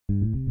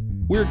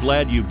We're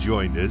glad you've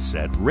joined us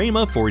at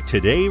Rhema for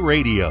Today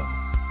Radio.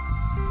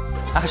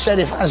 I said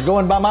if I was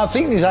going by my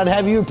feelings, I'd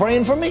have you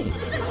praying for me.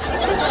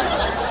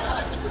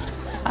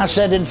 I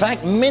said, in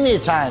fact, many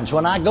times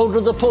when I go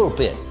to the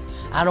pulpit,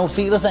 I don't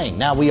feel a thing.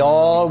 Now, we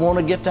all want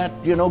to get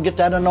that, get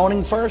that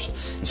anointing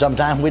first. And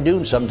sometimes we do,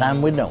 and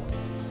sometimes we don't.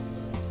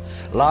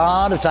 A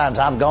lot of times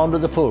I've gone to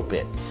the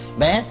pulpit.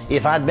 Man,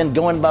 if I'd been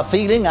going by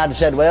feeling, I'd have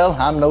said, well,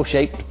 I'm no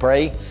shape to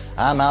pray.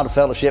 I'm out of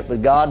fellowship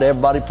with God.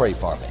 Everybody pray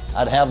for me.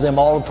 I'd have them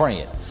all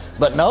praying.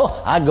 But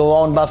no, I go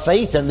on by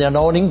faith and the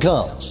anointing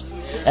comes.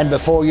 And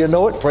before you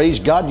know it, praise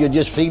God, you're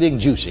just feeling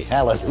juicy.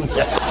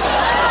 Hallelujah.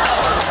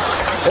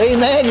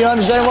 Amen. You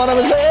understand what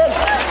I'm saying?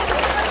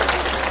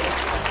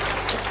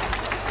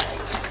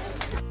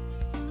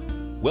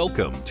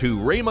 Welcome to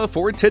Rhema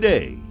for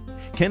Today.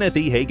 Kenneth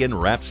E.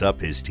 Hagin wraps up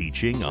his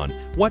teaching on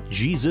what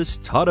Jesus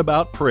taught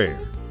about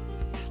prayer.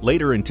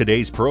 Later in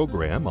today's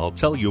program, I'll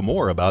tell you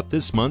more about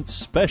this month's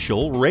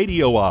special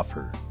radio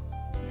offer.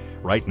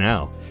 Right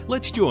now,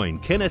 let's join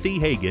Kenneth E.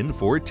 Hagin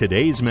for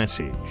today's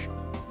message.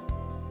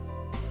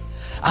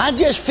 I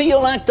just feel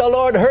like the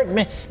Lord hurt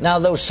me. Now,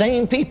 those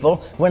same people,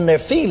 when their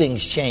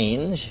feelings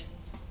change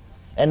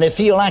and they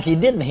feel like He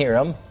didn't hear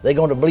them, they're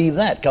going to believe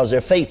that because their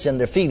faith's in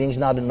their feelings,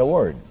 not in the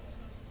Word.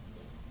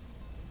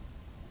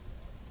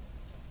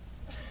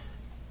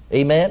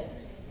 Amen?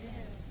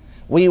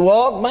 We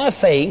walk by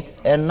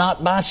faith and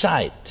not by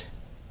sight.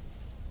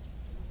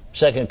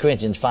 2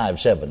 Corinthians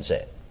 5:7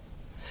 said.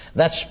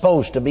 That's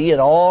supposed to be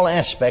in all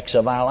aspects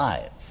of our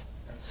life.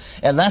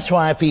 And that's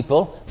why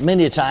people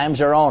many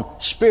times are on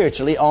a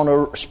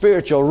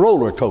spiritual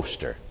roller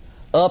coaster.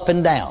 Up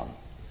and down.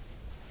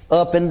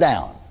 Up and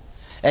down.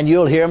 And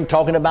you'll hear them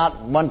talking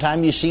about one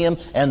time you see them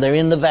and they're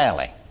in the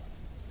valley.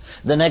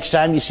 The next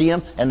time you see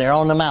them and they're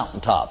on the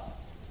mountaintop.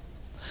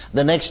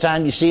 The next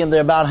time you see them,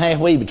 they're about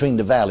halfway between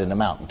the valley and the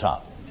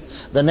mountaintop.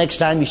 The next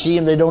time you see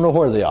them, they don't know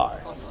where they are,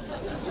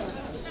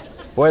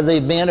 where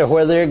they've been or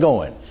where they're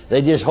going.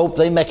 They just hope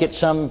they make it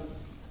some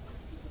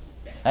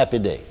happy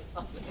day.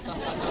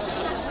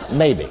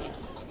 Maybe.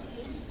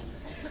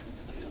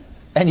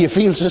 And you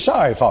feel so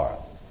sorry for them.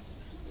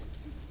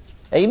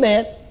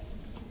 Amen.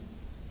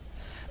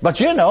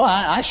 But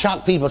I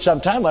shock people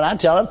sometimes when I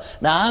tell them,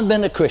 now I've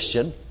been a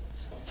Christian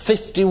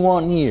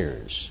 51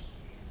 years.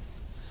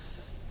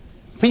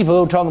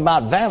 People who talk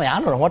about valley, I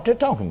don't know what they're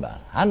talking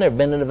about. I've never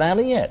been in the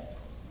valley yet.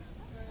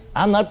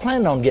 I'm not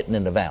planning on getting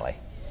in the valley.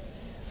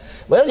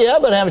 Well, yeah,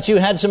 but haven't you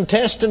had some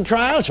tests and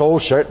trials? Oh,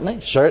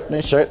 certainly.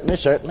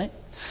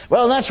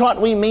 Well, that's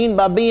what we mean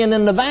by being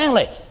in the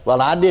valley.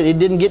 Well, I did. It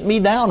didn't get me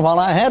down while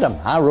I had them.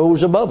 I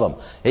rose above them.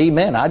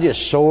 Amen. I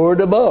just soared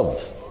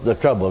above the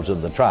troubles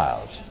and the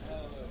trials.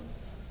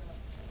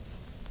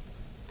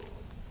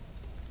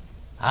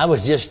 I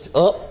was just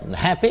up and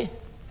happy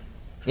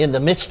in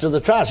the midst of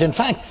the trials. In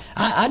fact,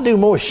 I do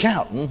more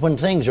shouting when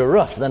things are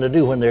rough than I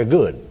do when they're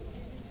good.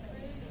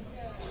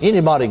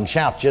 Anybody can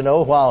shout,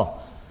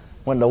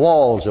 when the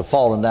walls have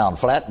fallen down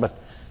flat,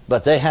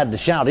 but they had to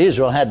shout.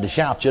 Israel had to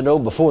shout,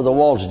 before the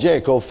walls of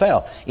Jericho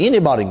fell.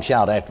 Anybody can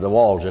shout after the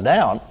walls are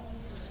down,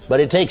 but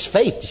it takes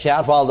faith to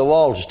shout while the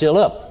walls are still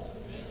up.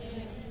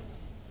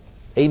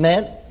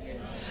 Amen?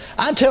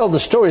 I tell the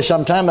story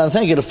sometime, and I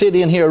think it'll fit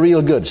in here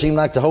real good. Seems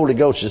like the Holy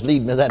Ghost is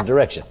leading me that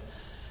direction.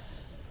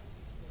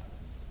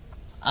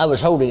 I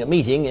was holding a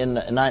meeting in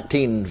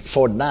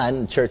 1949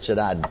 in the church that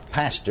I'd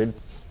pastored,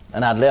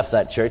 and I'd left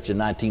that church in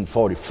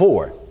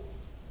 1944.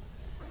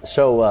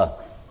 So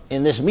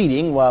in this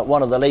meeting,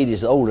 one of the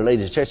ladies, the older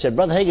ladies of the church, said,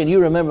 Brother Hagin,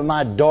 you remember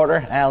my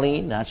daughter,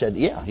 Aline? I said,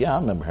 yeah, I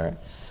remember her.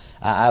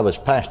 I was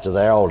pastor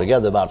there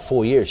altogether about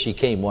 4 years. She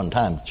came one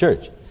time to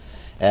church,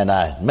 and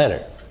I met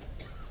her.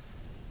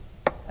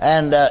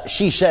 And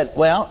she said,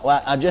 well,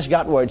 I just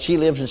got word. She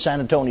lives in San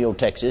Antonio,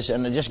 Texas,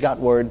 and I just got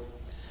word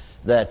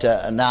that,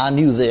 now I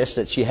knew this,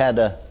 that she had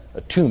a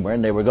tumor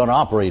and they were going to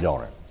operate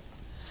on her.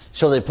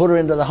 So they put her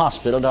into the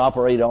hospital to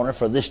operate on her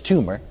for this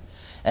tumor,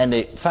 and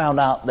they found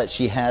out that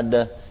she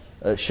had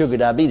sugar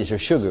diabetes. Her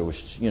sugar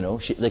was,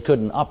 they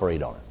couldn't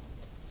operate on her.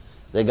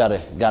 They got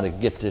to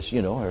get this,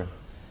 the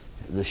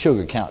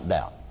sugar count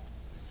down.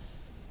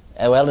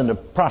 And well, in the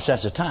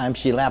process of time,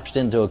 she lapsed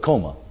into a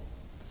coma.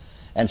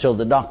 And so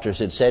the doctors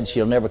had said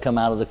she'll never come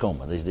out of the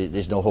coma.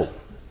 There's no hope.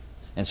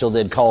 And so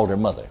they'd called her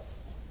mother.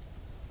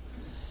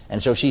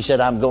 And so she said,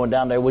 I'm going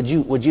down there. Would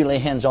you lay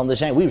hands on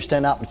this handkerchief? We were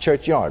standing out in the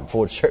churchyard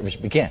before the service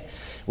began.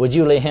 Would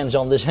you lay hands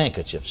on this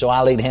handkerchief? So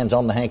I laid hands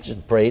on the handkerchief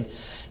and prayed.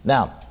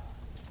 Now,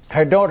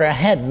 her daughter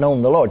had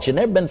known the Lord. She'd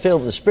never been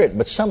filled with the Spirit,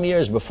 but some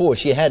years before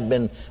she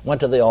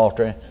went to the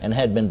altar and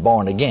had been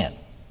born again.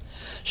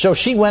 So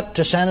she went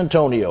to San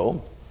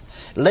Antonio,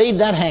 laid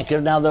that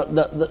handkerchief. Now,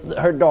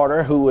 her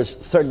daughter, who was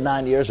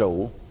 39 years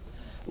old,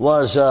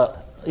 was,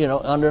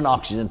 under an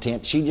oxygen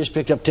tent. She just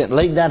picked up a tent,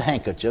 laid that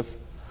handkerchief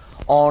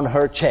on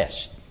her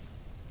chest.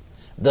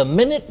 The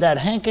minute that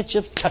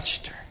handkerchief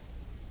touched her,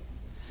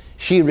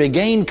 she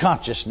regained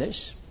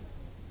consciousness,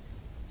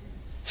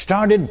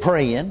 started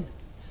praying,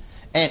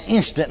 and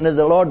instantly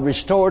the Lord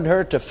restored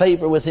her to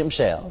favor with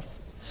Himself.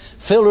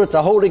 filled her with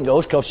the Holy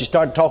Ghost, because she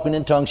started talking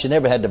in tongues. She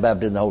never had the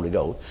baptism of the Holy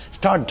Ghost.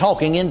 Started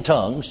talking in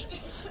tongues,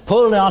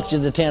 pulled the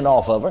oxygen tent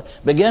off of her,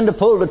 began to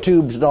pull the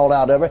tubes and all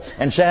out of her,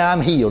 and say,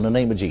 I'm healed in the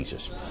name of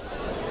Jesus.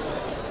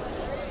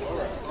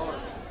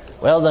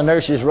 Well, the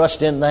nurses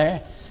rushed in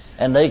there,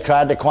 and they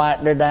tried to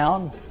quieten her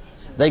down.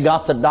 They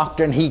got the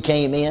doctor, and he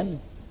came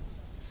in.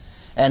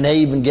 And they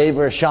even gave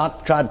her a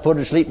shot, tried to put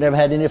her to sleep, never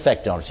had any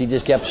effect on her. She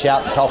just kept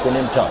shouting, talking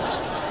in tongues.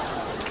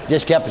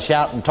 Just kept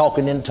shouting,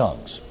 talking in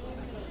tongues.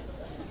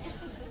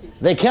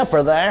 They kept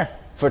her there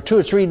for 2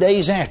 or 3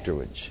 days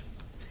afterwards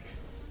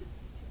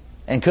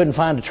and couldn't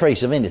find a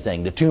trace of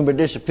anything. The tumor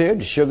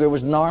disappeared, the sugar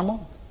was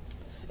normal,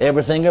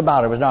 everything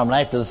about her was normal.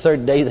 After the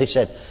 3rd day, they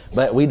said,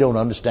 but we don't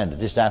understand it.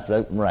 This is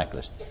absolutely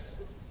miraculous.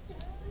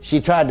 She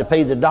tried to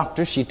pay the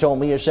doctor. She told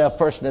me herself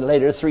personally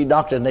later, 3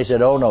 doctors, and they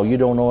said, oh no, you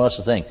don't know us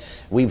a thing.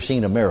 We've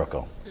seen a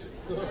miracle.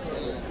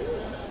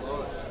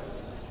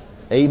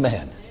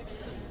 Amen.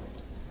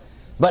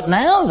 But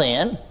now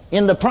then,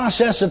 in the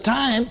process of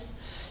time,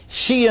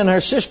 she and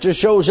her sister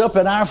shows up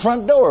at our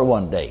front door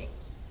one day.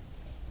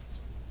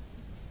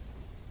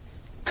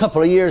 A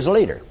couple of years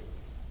later.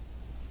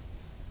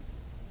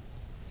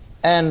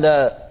 And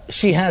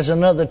she has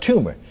another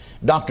tumor.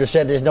 Doctor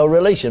said there's no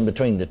relation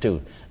between the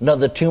two.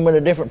 Another tumor in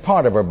a different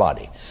part of her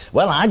body.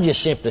 Well, I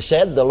just simply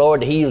said, the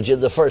Lord healed you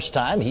the first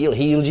time. He'll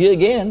heal you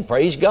again.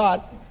 Praise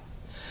God.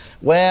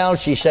 Well,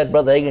 she said,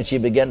 Brother Hagin, she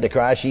began to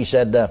cry. She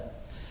said,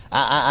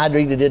 I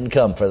really didn't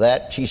come for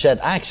that. She said,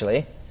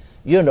 actually,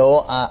 you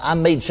know, I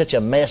made such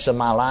a mess of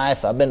my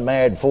life. I've been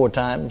married 4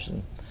 times.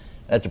 And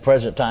at the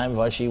present time,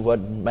 while she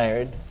wasn't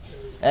married.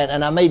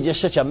 And I made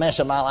just such a mess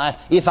of my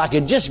life. If I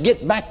could just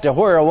get back to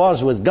where I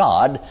was with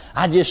God,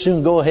 I'd just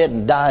soon go ahead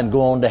and die and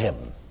go on to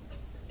heaven.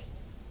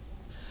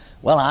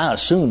 Well, I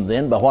assumed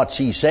then by what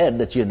she said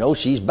that, you know,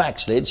 she's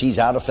backslid. She's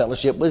out of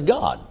fellowship with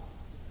God.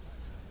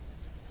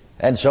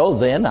 And so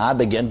then I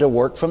began to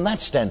work from that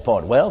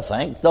standpoint. Well,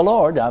 thank the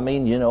Lord. I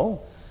mean, you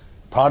know,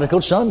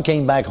 prodigal son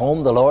came back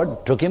home. The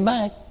Lord took him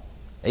back.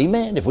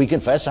 Amen. If we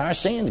confess our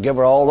sins, give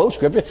her all those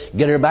scriptures,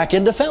 get her back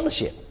into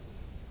fellowship.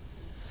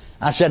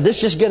 I said, let's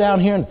just get down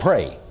here and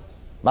pray.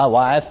 My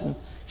wife, and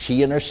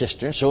she and her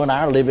sister. So in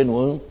our living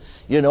room,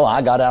 you know,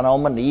 I got down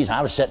on my knees.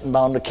 I was sitting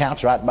on the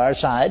couch right by her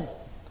side.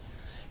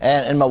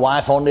 And my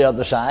wife on the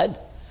other side.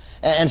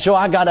 And so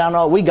I got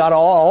down, we got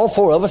all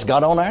 4 of us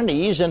got on our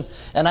knees. And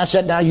I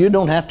said, now you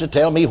don't have to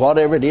tell me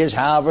whatever it is,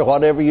 however,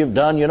 whatever you've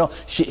done, you know.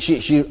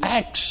 She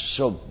acts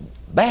so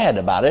bad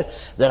about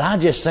it that I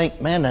just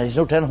think, man, there's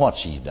no telling what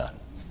she's done.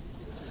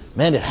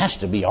 Man, it has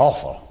to be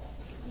awful.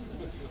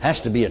 It has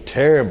to be a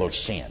terrible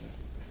sin.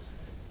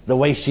 The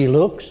way she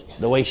looks,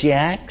 the way she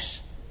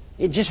acts,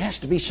 it just has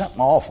to be something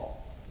awful.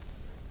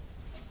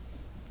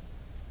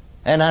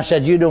 And I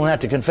said, you don't have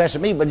to confess to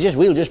me, but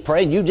we'll just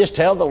pray and you just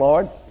tell the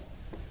Lord.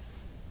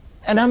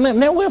 And I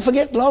never will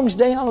forget the longest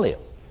day I live.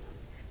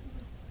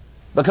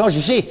 Because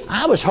you see,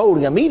 I was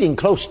holding a meeting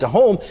close to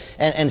home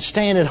and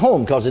staying at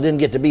home because I didn't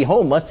get to be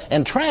home much,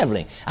 and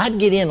traveling. I'd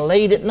get in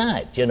late at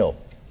night, you know.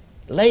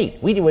 Late.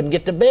 We wouldn't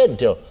get to bed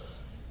till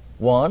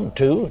 1,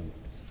 2,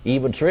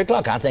 even 3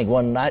 o'clock. I think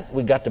one night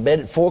we got to bed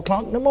at 4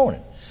 o'clock in the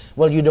morning.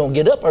 Well, you don't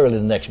get up early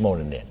the next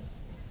morning then.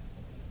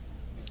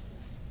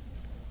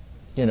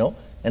 You know,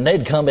 and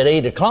they'd come at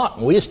 8 o'clock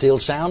and we were still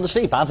sound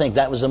asleep. I think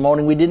that was the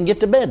morning we didn't get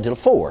to bed till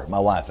 4, my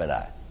wife and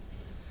I.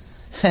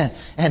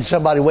 And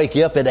somebody wake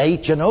you up at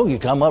 8, you know, you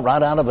come up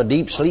right out of a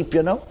deep sleep,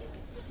 you know.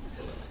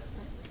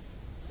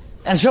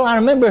 And so I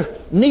remember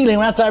kneeling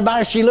right there by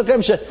her. She looked up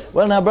and said,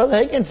 well, now, Brother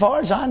Hagin, as far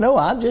as I know,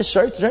 I've just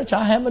searched.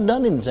 I haven't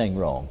done anything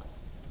wrong.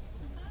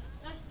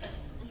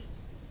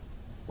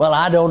 Well,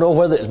 I don't know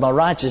whether it's my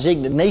righteous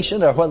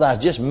indignation or whether I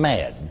was just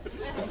mad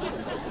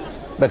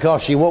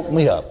because she woke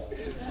me up.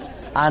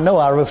 I know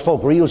I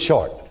spoke real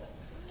short.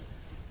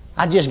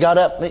 I just got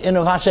up, you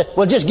know, I said,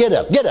 well, just get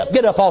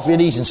up off your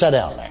knees and sit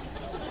down there.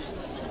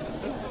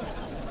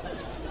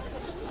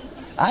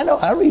 I know,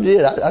 I really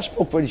did. I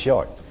spoke pretty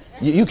short.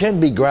 You can't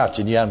be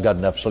grouchy and you haven't got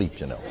enough sleep,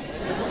 you know.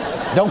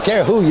 Don't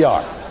care who you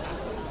are.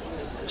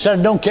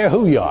 Said, don't care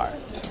who you are.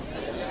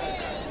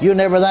 You're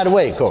never that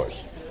way, of course.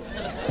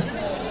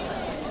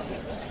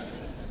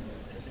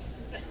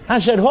 I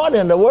said, what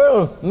in the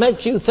world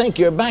makes you think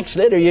you're a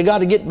backslider? You got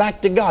to get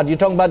back to God. You're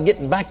talking about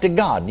getting back to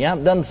God. You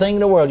haven't done a thing in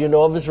the world. You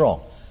know if it's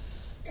wrong.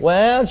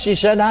 Well, she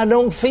said, I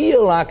don't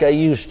feel like I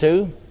used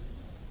to.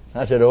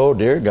 I said, oh,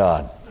 dear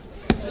God.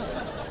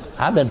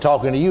 I've been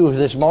talking to you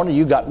this morning.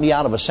 You got me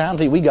out of a sound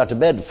sleep. We got to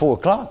bed at 4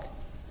 o'clock.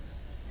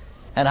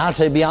 And I'll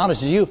tell you, be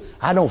honest with you,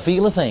 I don't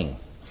feel a thing.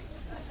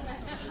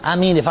 I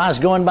mean, if I was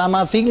going by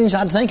my feelings,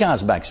 I'd think I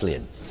was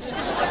backslid.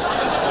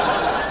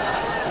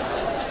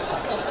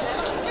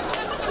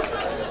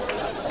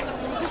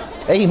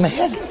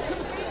 Amen.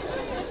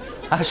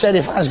 I said,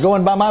 if I was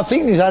going by my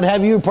feelings, I'd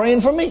have you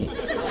praying for me.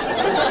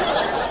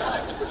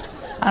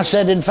 I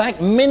said, in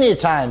fact, many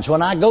times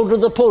when I go to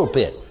the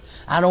pulpit,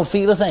 I don't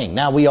feel a thing.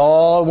 Now, we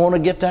all want to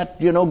get that,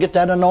 you know, get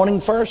that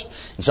anointing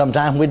first. And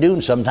sometimes we do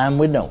and sometimes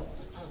we don't.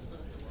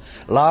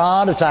 A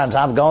lot of times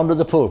I've gone to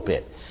the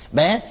pulpit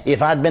Man,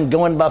 if I'd been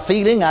going by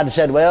feeling, I'd have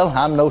said, well,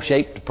 I'm no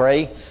shape to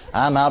pray.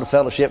 I'm out of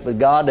fellowship with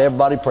God.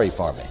 Everybody pray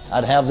for me.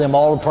 I'd have them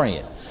all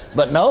praying.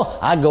 But no,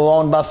 I go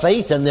on by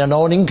faith and the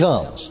anointing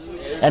comes.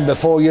 And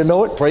before you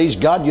know it, praise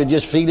God, you're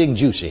just feeling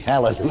juicy.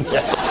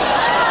 Hallelujah.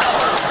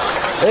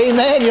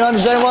 Amen. You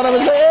understand what I'm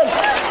saying?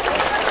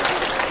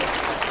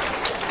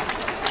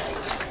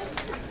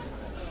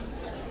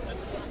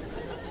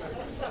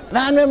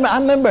 Now I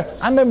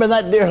remember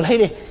that dear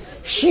lady.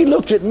 She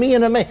looked at me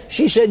and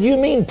she said, "You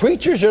mean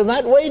preachers are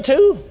that way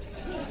too?"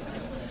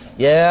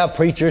 Yeah,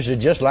 preachers are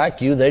just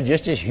like you. They're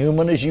just as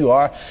human as you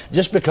are.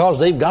 Just because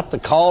they've got the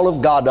call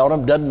of God on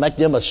them doesn't make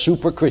them a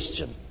super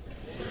Christian.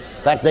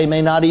 In fact, they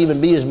may not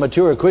even be as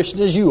mature a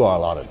Christian as you are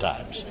a lot of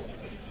times.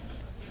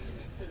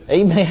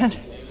 Amen.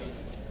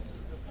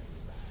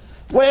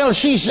 Well,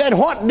 she said,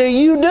 "What do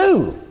you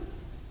do?"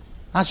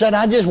 I said,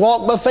 "I just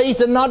walk by faith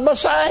and not by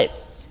sight."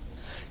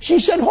 She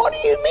said, "What do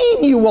you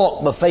mean you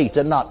walk by faith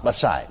and not by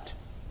sight?"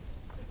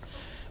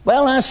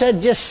 Well, I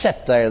said, "Just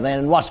sit there then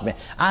and watch me."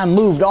 I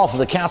moved off of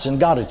the couch and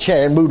got a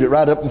chair and moved it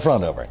right up in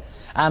front of her.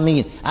 I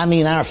mean,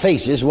 our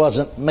faces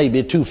wasn't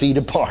maybe 2 feet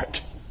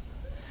apart.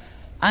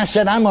 I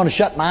said, "I'm going to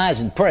shut my eyes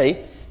and pray,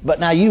 but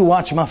now you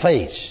watch my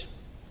face."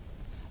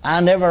 I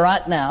never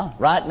right now,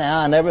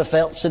 I never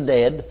felt so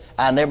dead.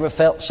 I never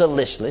felt so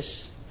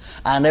listless.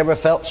 I never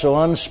felt so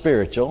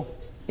unspiritual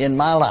in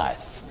my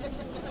life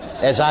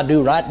as I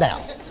do right now.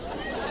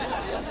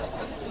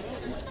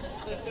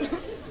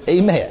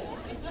 Amen.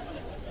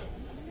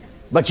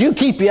 But you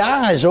keep your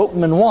eyes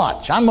open and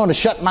watch. I'm going to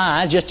shut my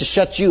eyes just to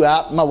shut you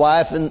out, my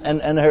wife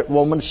and her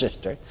woman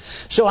sister.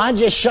 So I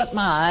just shut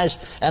my eyes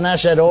and I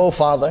said, "Oh,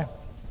 Father,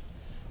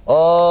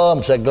 oh,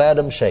 I'm so glad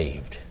I'm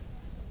saved.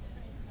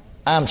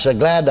 I'm so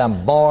glad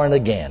I'm born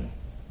again.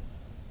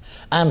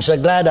 I'm so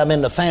glad I'm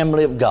in the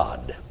family of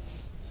God.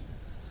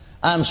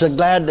 I'm so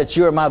glad that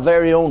you're my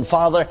very own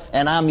Father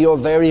and I'm your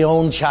very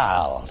own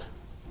child.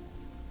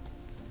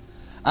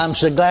 I'm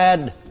so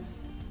glad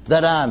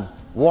that I'm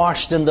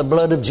washed in the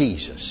blood of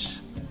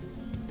Jesus.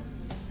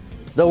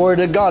 The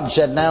Word of God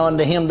said, now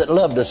unto Him that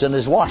loved us and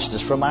has washed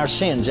us from our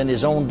sins in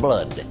His own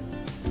blood.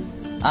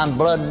 I'm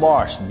blood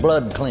washed,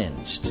 blood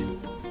cleansed.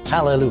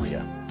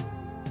 Hallelujah."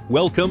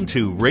 Welcome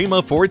to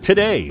Rhema for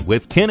Today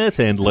with Kenneth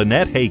and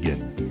Lynette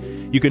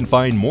Hagin. You can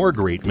find more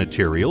great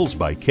materials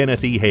by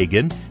Kenneth E.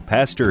 Hagin,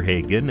 Pastor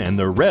Hagin, and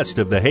the rest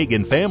of the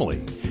Hagin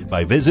family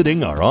by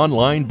visiting our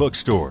online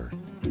bookstore.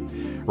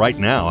 Right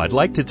now, I'd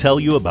like to tell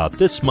you about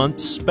this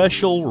month's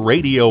special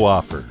radio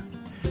offer.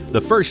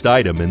 The first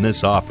item in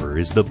this offer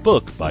is the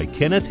book by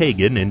Kenneth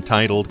Hagin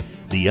entitled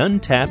The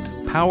Untapped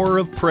Power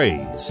of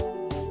Praise.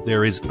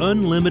 There is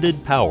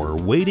unlimited power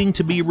waiting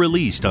to be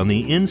released on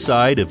the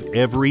inside of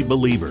every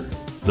believer.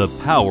 The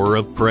power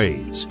of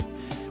praise.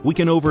 We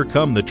can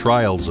overcome the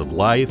trials of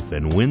life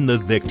and win the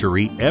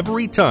victory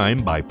every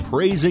time by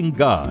praising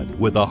God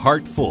with a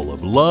heart full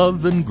of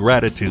love and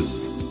gratitude.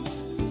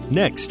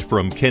 Next,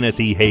 from Kenneth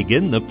E.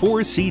 Hagin, the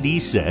 4-CD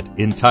set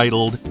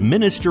entitled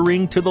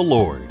Ministering to the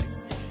Lord.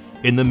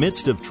 In the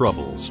midst of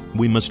troubles,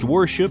 we must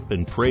worship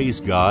and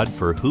praise God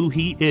for who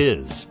He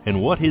is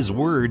and what His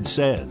Word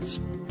says.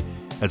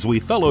 As we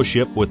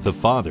fellowship with the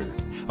Father,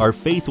 our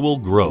faith will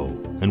grow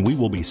and we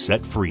will be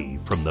set free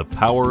from the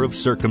power of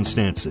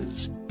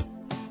circumstances.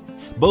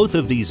 Both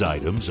of these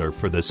items are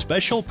for the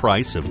special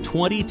price of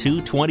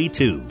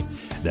 $22.22.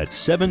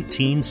 That's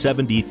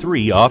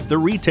 $17.73 off the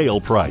retail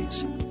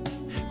price.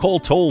 Call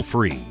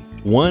toll-free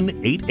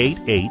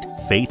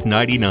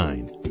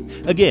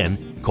 1-888-FAITH-99.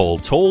 Again, call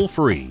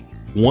toll-free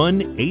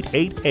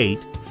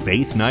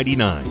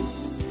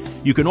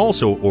 1-888-FAITH-99. You can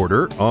also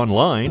order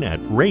online at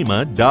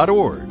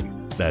rhema.org.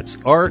 That's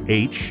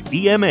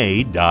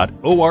rhema.org.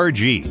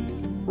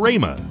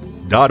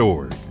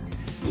 rhema.org.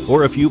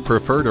 Or if you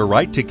prefer to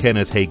write to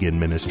Kenneth Hagin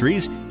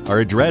Ministries, our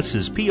address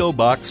is P.O.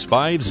 Box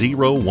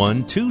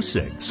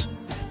 50126,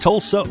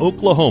 Tulsa,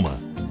 Oklahoma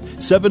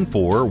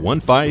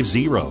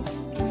 74150.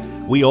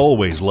 We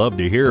always love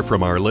to hear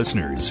from our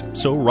listeners,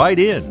 so write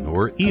in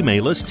or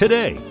email us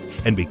today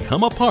and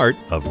become a part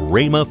of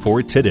Rhema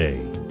for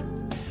Today.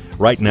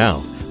 Right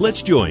now,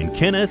 let's join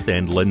Kenneth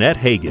and Lynette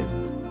Hagin.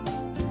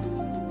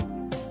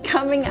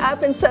 Coming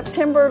up in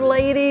September,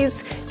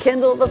 ladies,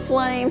 Kindle the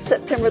Flame,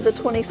 September the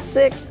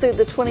 26th through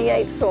the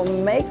 28th. So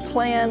make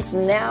plans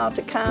now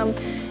to come,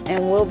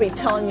 and we'll be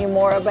telling you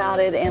more about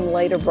it in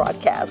later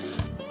broadcasts.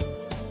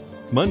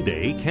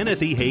 Monday,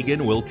 Kenneth E.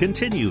 Hagin will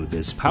continue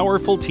this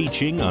powerful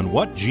teaching on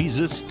what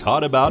Jesus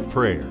taught about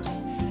prayer.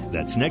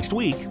 That's next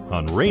week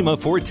on Rhema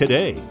for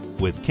Today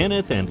with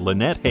Kenneth and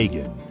Lynette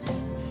Hagin.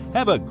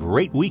 Have a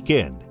great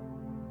weekend.